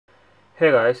Hey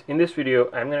guys, in this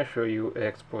video I'm going to show you an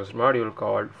xposed module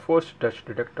called force touch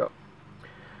detector.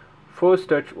 Force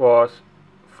touch was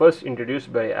first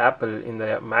introduced by Apple in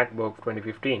the MacBook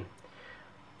 2015.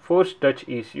 Force touch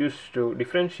is used to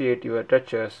differentiate your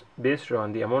touches based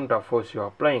on the amount of force you are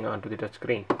applying onto the touch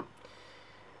screen.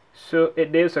 So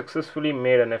Dave successfully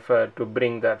made an effort to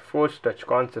bring that force touch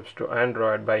concepts to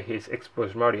Android by his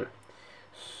xposed module.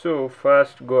 So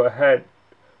first go ahead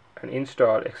and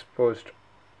install xposed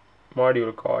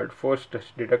module called force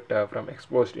touch detector from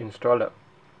xposed installer.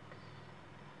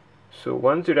 So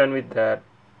once you're done with that,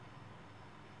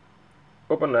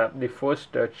 open up the force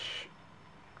touch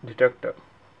detector.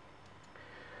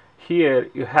 Here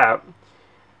you have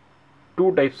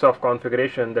two types of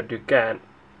configuration that you can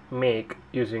make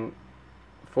using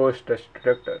force touch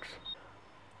detectors.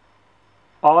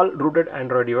 All rooted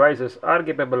Android devices are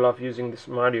capable of using this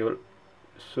module.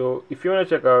 So if you want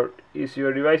to check out is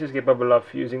your device is capable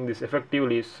of using this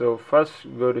effectively, so first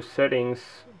go to settings,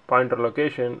 pointer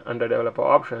location under developer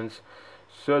options,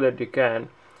 so that you can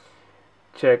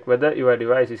check whether your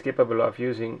device is capable of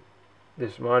using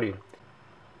this module.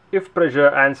 If pressure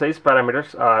and size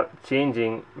parameters are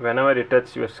changing whenever you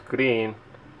touch your screen,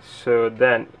 so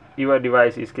then your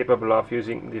device is capable of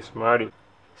using this module.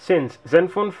 Since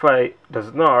ZenFone 5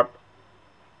 does not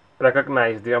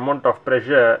recognize the amount of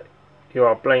pressure you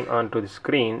are applying onto the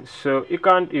screen, so you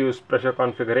can't use pressure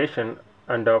configuration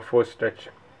under force touch.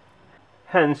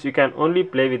 Hence you can only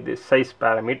play with the size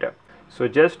parameter. So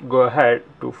just go ahead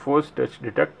to force touch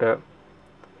detector.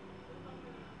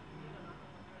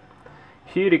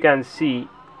 Here you can see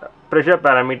pressure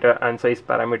parameter and size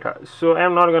parameter. So I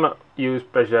am not gonna use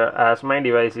pressure as my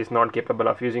device is not capable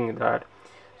of using that.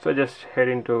 So just head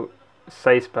into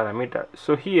size parameter.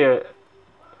 So here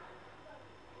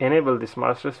enable this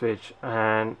master switch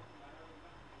and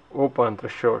open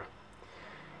threshold.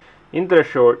 In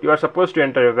threshold you are supposed to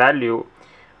enter a value,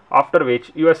 after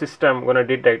which your system gonna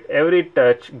detect every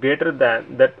touch greater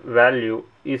than that value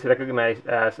is recognized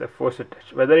as a force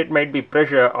touch, whether it might be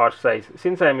pressure or size.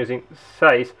 Since I am using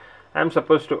size, I am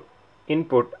supposed to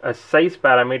input a size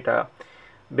parameter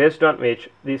based on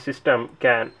which the system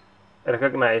can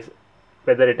recognize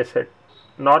whether it is a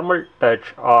normal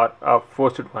touch or a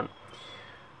forced one.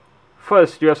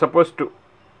 First, you are supposed to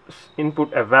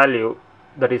input a value,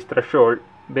 that is threshold,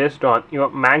 based on your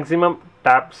maximum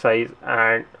tap size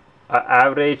and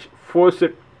average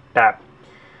forced tap.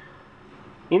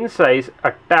 In size,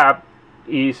 a tap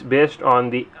is based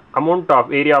on the amount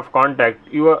of area of contact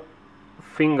your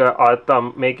finger or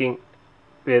thumb making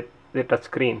with the touch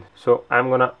screen. So I'm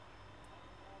gonna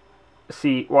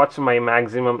see what's my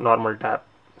maximum normal tap.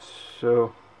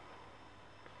 So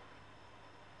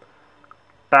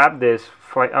tap this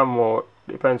 5 or more,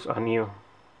 depends on you,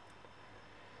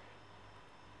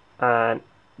 and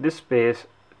this space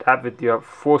tap with your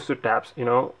forced taps.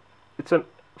 It's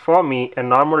for me a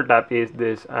normal tap is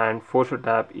this, and forced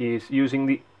tap is using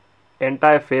the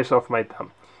entire face of my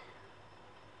thumb.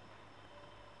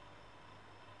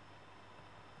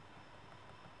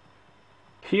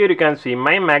 Here you can see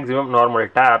my maximum normal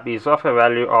tap is of a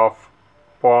value of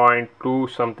 0.2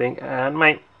 something, and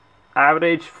my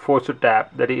average forced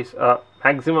tap, that is a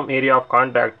maximum area of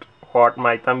contact what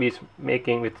my thumb is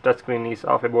making with touchscreen, is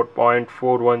of about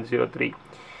 0.4103.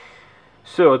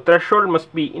 So threshold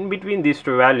must be in between these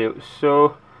two values.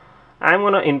 So I'm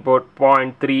gonna input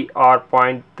 0.3 or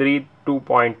 0.3 to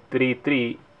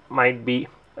 0.33 might be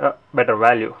a better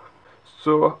value.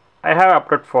 So I have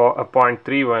opted for a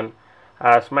 0.31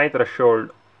 as my threshold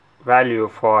value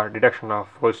for detection of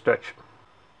force touch.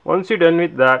 Once you're done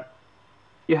with that,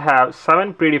 you have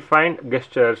 7 predefined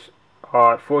gestures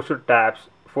or forced taps,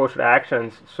 forced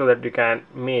actions, so that you can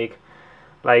make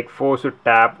like forced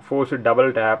tap, forced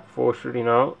double tap, forced, you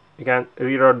can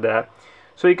reroute that.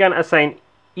 So you can assign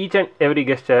each and every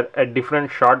gesture a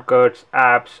different shortcuts,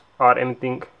 apps, or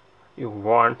anything you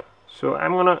want. So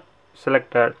I'm gonna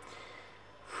select a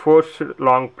forced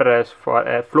long press for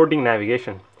a floating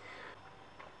navigation.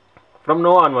 From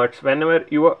now onwards, whenever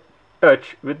your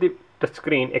touch with the touch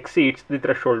screen exceeds the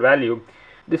threshold value,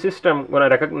 the system gonna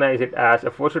recognize it as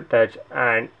a forced touch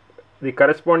and the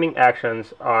corresponding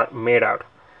actions are made out.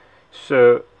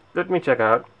 So let me check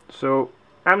out. So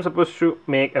I'm supposed to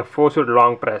make a forced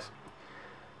long press.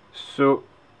 So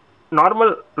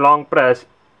normal long press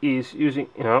is using,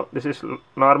 this is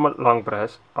normal long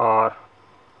press, or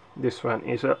this one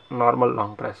is a normal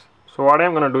long press. So what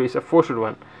I'm gonna do is a forced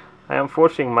one. I am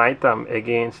forcing my thumb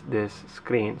against this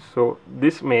screen, so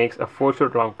this makes a forced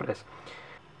long press.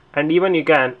 And even you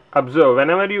can observe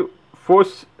whenever you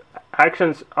force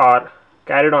actions are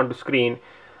carried onto screen,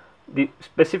 the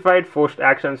specified forced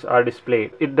actions are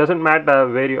displayed. It doesn't matter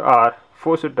where you are,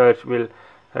 forced touch will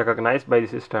recognized by the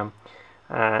system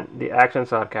and the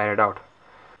actions are carried out.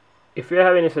 If you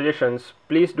have any suggestions,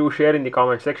 please do share in the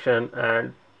comment section,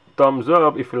 and thumbs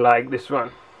up if you like this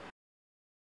one.